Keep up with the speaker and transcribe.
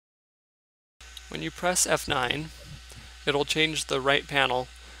When you press F9, it'll change the right panel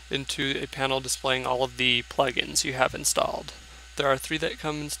into a panel displaying all of the plugins you have installed. There are 3 that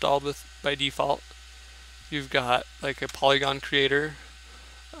come installed with by default. You've got like a polygon creator,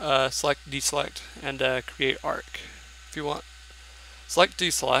 select deselect, and create arc. If you want select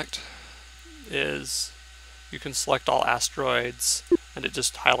deselect is you can select all asteroids and it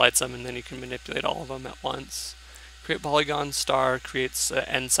just highlights them and then you can manipulate all of them at once. Create polygon star creates an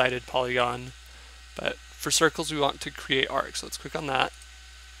n-sided polygon, but for circles we want to create arc, so let's click on that.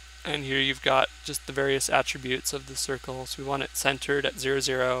 And here you've got just the various attributes of the circle. So we want it centered at 0,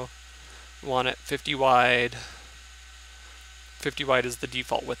 0. We want it 50 wide. 50 wide is the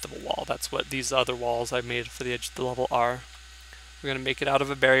default width of a wall. That's what these other walls I made for the edge of the level are. We're going to make it out of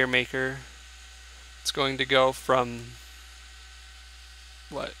a barrier maker. It's going to go from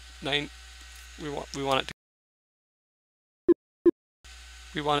what 9. We want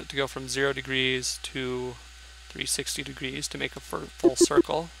it to go from 0 degrees to 360 degrees to make a full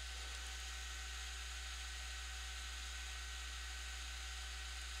circle.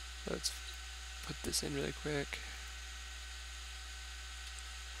 Let's put this in really quick.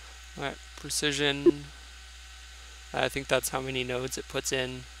 Alright, precision. I think that's how many nodes it puts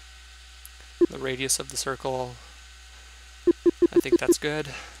in. The radius of the circle. I think that's good.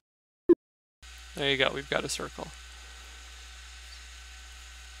 There you go, we've got a circle.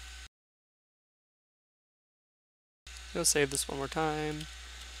 Go save this one more time.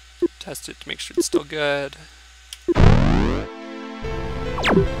 Test it to make sure it's still good.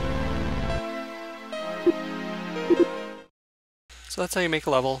 So that's how you make a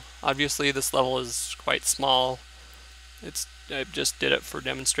level. Obviously this level is quite small. I just did it for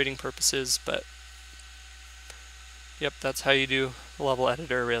demonstrating purposes, but yep, that's how you do a level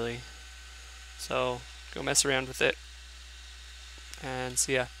editor really. So go mess around with it and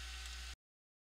see ya.